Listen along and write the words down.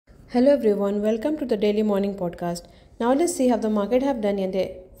Hello everyone, welcome to the Daily Morning Podcast. Now let's see how the market have done in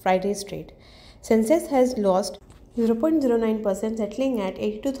the Friday's trade. Sensex has lost 0.09% settling at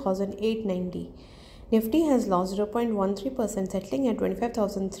 82,890. Nifty has lost 0.13% settling at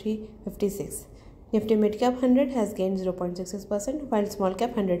 25,356. Nifty Midcap 100 has gained 0.66% while Small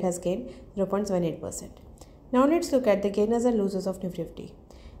Cap 100 has gained 0.78%. Now let's look at the gainers and losers of Nifty 50.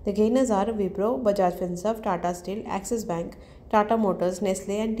 The gainers are Wipro, Bajaj Finserv, Tata Steel, Axis Bank, Tata Motors,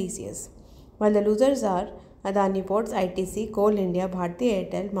 Nestle and TCS. While the losers are Adani Ports, ITC, Coal India, Bharti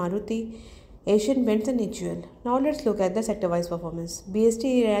Airtel, Maruti, Asian Paints and HUL. Now let's look at the sector-wise performance.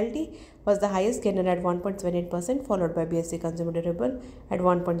 BST Realty was the highest gainer at 1.78%, followed by BSC Consumer Durable at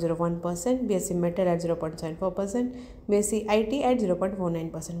 1.01%, BSC Metal at 0.74%, BSC IT at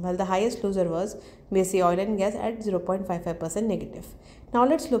 0.49%, while the highest loser was BSC Oil and Gas at 0.55% negative. Now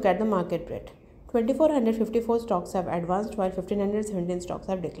let's look at the market breadth. 2,454 stocks have advanced while 1,517 stocks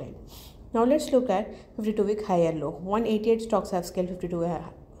have declined. Now let's look at 52-week high and low. 188 stocks have scaled 52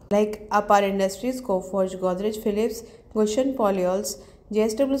 like Apar Industries, Coforge, Godrej Phillips, Gulshan Polyols,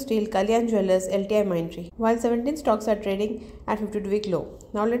 JSW Steel, Kalyan Jewellers, LTI Mindtree, while 17 stocks are trading at 52-week low.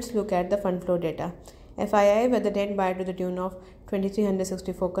 Now let's look at the fund flow data. FII with the net buy to the tune of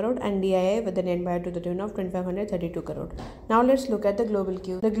 2,364 crore and DII with the net buy to the tune of 2,532 crore. Now let's look at the global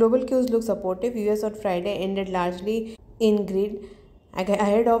cues. The global cues look supportive. US on Friday ended largely in green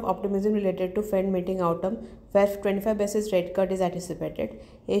ahead of optimism related to Fed meeting outcome, where 25 basis rate cut is anticipated.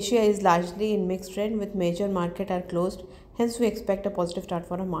 Asia is largely in mixed trend with major markets are closed, hence we expect a positive start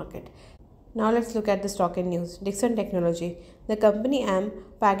for a market. Now let's look at the stock and news. Dixon Technology. The company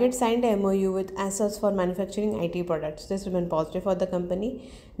Paget signed a MOU with Asus for manufacturing IT products. This remains positive for the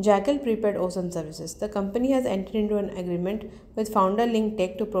company. Jackal Prepaid Ocean Services. The company has entered into an agreement with Founder Link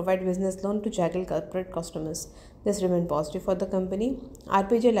Tech to provide business loan to Jackal corporate customers. This remains positive for the company.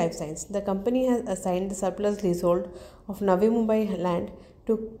 RPJ Life Science. The company has assigned the surplus leasehold of Navi Mumbai land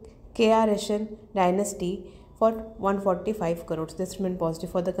to KRSN Dynasty for 145 crores. This remains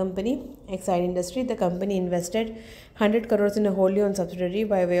positive for the company. Exide Industry. The company invested 100 crores in a wholly owned subsidiary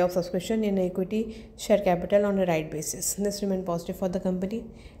by way of subscription in equity share capital on a right basis. This remains positive for the company.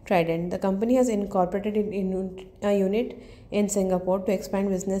 Trident. The company has incorporated in a unit in Singapore to expand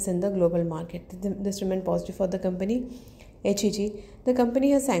business in the global market. This remains positive for the company. HEG. The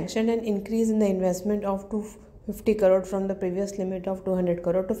company has sanctioned an increase in the investment of 250 crore from the previous limit of 200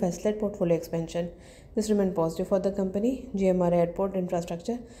 crore to facilitate portfolio expansion. This remains positive for the company. GMR Airport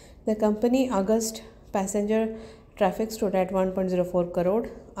Infrastructure. The company August passenger traffic stood at 1.04 crore,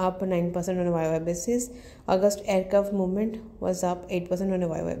 up 9% on a YY basis. August aircraft movement was up 8% on a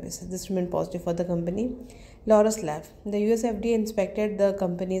YY basis. This remains positive for the company. Laurus Lab. The US FDA inspected the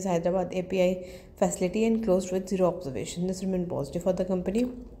company's Hyderabad API facility and closed with zero observation. This remains positive for the company.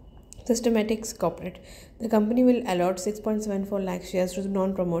 Systematics Corporate. The company will allot 6.74 lakh shares to the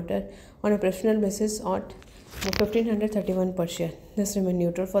non-promoter on a preferential basis at 1,531 per share. This remains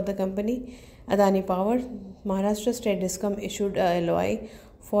neutral for the company. Adani Power. Maharashtra State Discom issued a LOI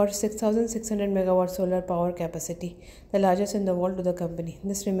for 6,600 megawatt solar power capacity, the largest in the world, to the company.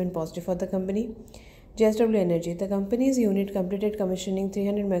 This remains positive for the company. JSW Energy. The company's unit completed commissioning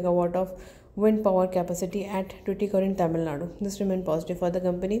 300 megawatt of wind power capacity at Tuticorin in Tamil Nadu. This remains positive for the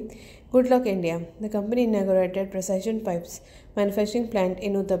company. Good Luck India. The company inaugurated precision pipes manufacturing plant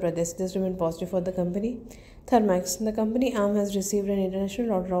in Uttar Pradesh. This remains positive for the company. Thermax. The company arm has received an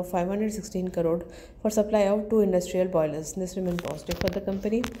international order of 516 crore for supply of 2 industrial boilers. This remains positive for the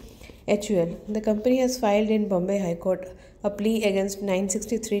company. HUL. The company has filed in Bombay High Court a plea against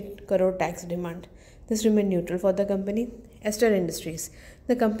 963 crore tax demand. This remains neutral for the company. Ester Industries.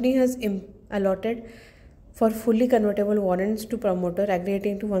 The company has allotted for fully convertible warrants to promoter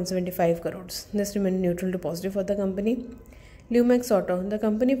aggregating to 175 crores. This remains neutral to positive for the company. Lumax Auto. The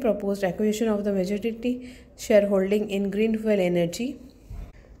company proposed acquisition of the majority shareholding in Green Fuel Energy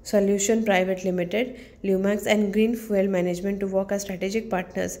Solution Private Limited, Lumax and Green Fuel Management to work as strategic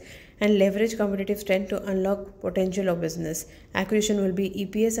partners and leverage competitive strength to unlock potential of business. Acquisition will be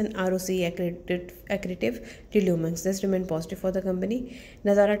EPS and ROCE accretive to Lumax. This remains positive for the company.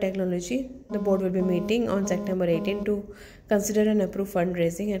 Nazara Technology. The board will be meeting on September 18 to consider and approve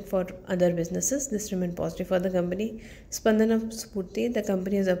fundraising and for other businesses. This remains positive for the company. Spandana Spurti. The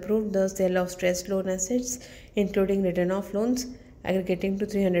company has approved the sale of stressed loan assets, including written off loans, aggregating to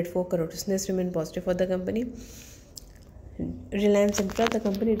 304 crores. This remains positive for the company. Reliance Infra. The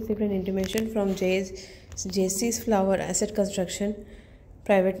company received an intimation from JC's Flower Asset Construction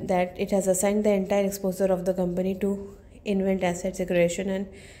Private that it has assigned the entire exposure of the company to Invent Asset Securitization and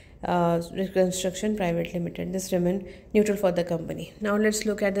Reconstruction Private Limited. This remained neutral for the company. Now let's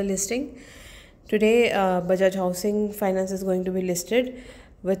look at the listing. Today, Bajaj Housing Finance is going to be listed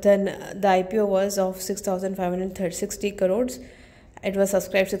with the IPO was of 6,560 crores. It was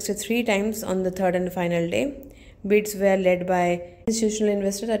subscribed 63 times on the third and final day. Bids were led by institutional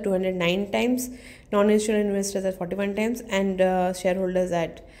investors at 209 times, non-institutional investors at 41 times, and shareholders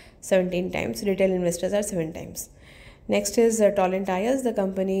at 17 times. Retail investors at 7 times. Next is Tollent Tires. The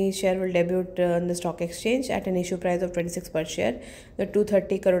company share will debut on the stock exchange at an issue price of 26 per share. The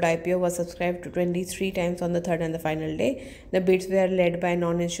 230 crore IPO was subscribed to 23 times on the third and the final day. The bids were led by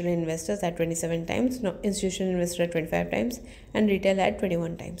non-institutional investors at 27 times, institutional investors at 25 times, and retail at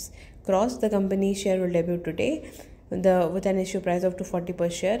 21 times. Cross, the company share will debut today with an issue price of 240 per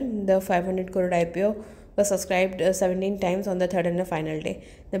share. The 500 crore IPO was subscribed 17 times on the third and the final day.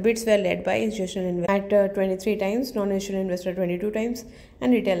 The bids were led by institutional investors at 23 times, non-institutional investor 22 times,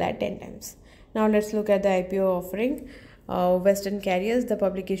 and retail at 10 times. Now let's look at the IPO offering. Western Carriers, the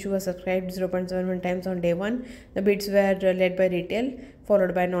public issue was subscribed 0.71 times on day 1. The bids were led by retail,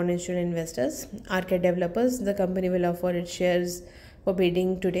 followed by non-institutional investors. Arcade Developers, the company will offer its shares for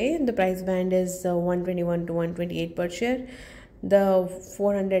bidding today. The price band is 121 to 128 per share. The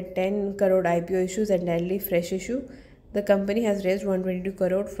 410 crore IPO issue is entirely fresh issue. The company has raised 122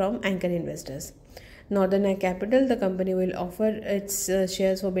 crore from anchor investors. Northern Ag Capital, the company will offer its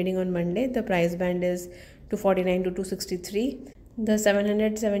shares for bidding on Monday. The price band is 249 to 263. The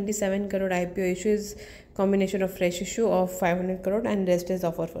 777 crore IPO issue is combination of fresh issue of 500 crore and rest is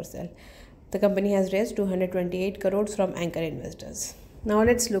offer for sale. The company has raised 228 crores from anchor investors. Now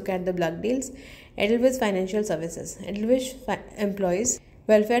let's look at the block deals. Edelweiss Financial Services. Edelweiss Employees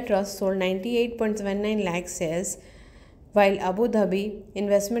Welfare Trust sold 98.79 lakh shares, while Abu Dhabi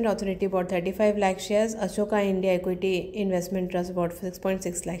Investment Authority bought 35 lakh shares. Ashoka India Equity Investment Trust bought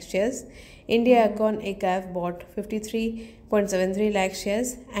 6.6 lakh shares. India Econ ECAV bought 53.73 lakh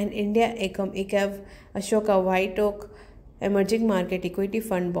shares, and India Ecom ECAV Ashoka White Oak Emerging Market Equity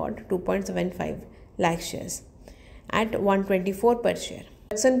Fund bought 2.75 lakh shares at 124 per share.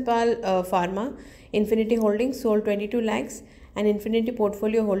 Jagsonpal Pharma Infinity Holdings sold 22 lakhs and Infinity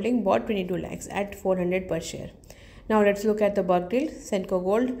Portfolio Holding bought 22 lakhs at 400 per share. Now let's look at the bulk deal. Senco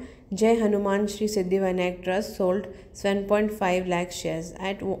Gold Jai Hanuman Shri Siddhi Vinayak Trust sold 7.5 lakh shares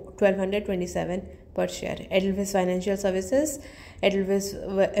at 1227 per share. Edelweiss Financial Services Edelweiss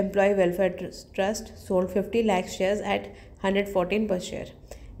Employee Welfare Trust sold 50 lakh shares at 114 per share.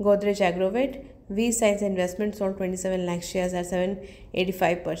 Godrej Agrovet V Science Investment sold 27 lakh shares at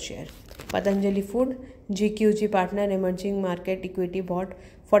 785 per share. Patanjali Food GQG Partner Emerging Market Equity bought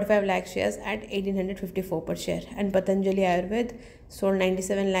 45 lakh shares at 1854 per share, and Patanjali Ayurved sold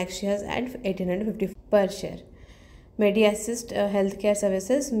 97 lakh shares at 1850 per share. MediAssist Healthcare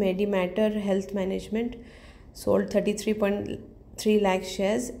Services Medimatter Health Management sold 33.3 lakh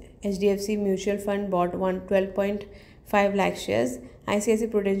shares. HDFC Mutual Fund bought 12.5 lakh shares. ICICI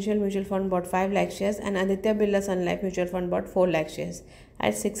Prudential Mutual Fund bought 5 lakh shares, and Aditya Birla Sun Life Mutual Fund bought 4 lakh shares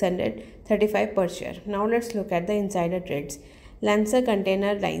at 635 per share. Now let's look at the insider trades. Lancer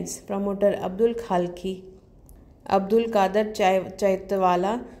Container Lines promoter Abdul Qadir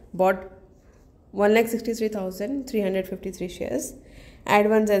Chaitwala bought 1,63,353 shares.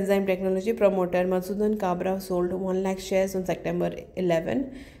 Advanced Enzyme Technology promoter Masudan Kabra sold 1 lakh shares on September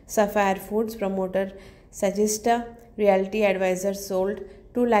 11. Sapphire Foods promoter Sagista Realty Advisors sold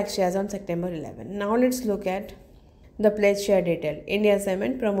 2 lakh shares on September 11. Now let's look at the pledge share detail. India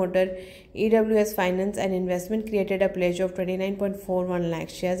Cement promoter EWS Finance and Investment created a pledge of 29.41 lakh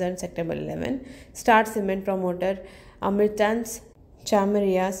shares on September 11. Star Cement promoter Amirtans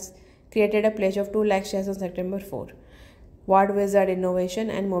Chamarias created a pledge of 2 lakh shares on September 4. Ward Wizard Innovation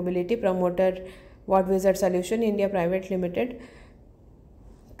and Mobility promoter Ward Wizard Solution India Private Limited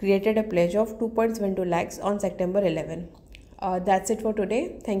created a pledge of 2.72 lakhs on September 11. That's it for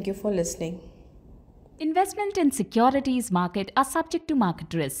today. Thank you for listening. Investment in securities market are subject to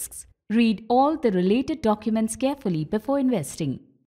market risks. Read all the related documents carefully before investing.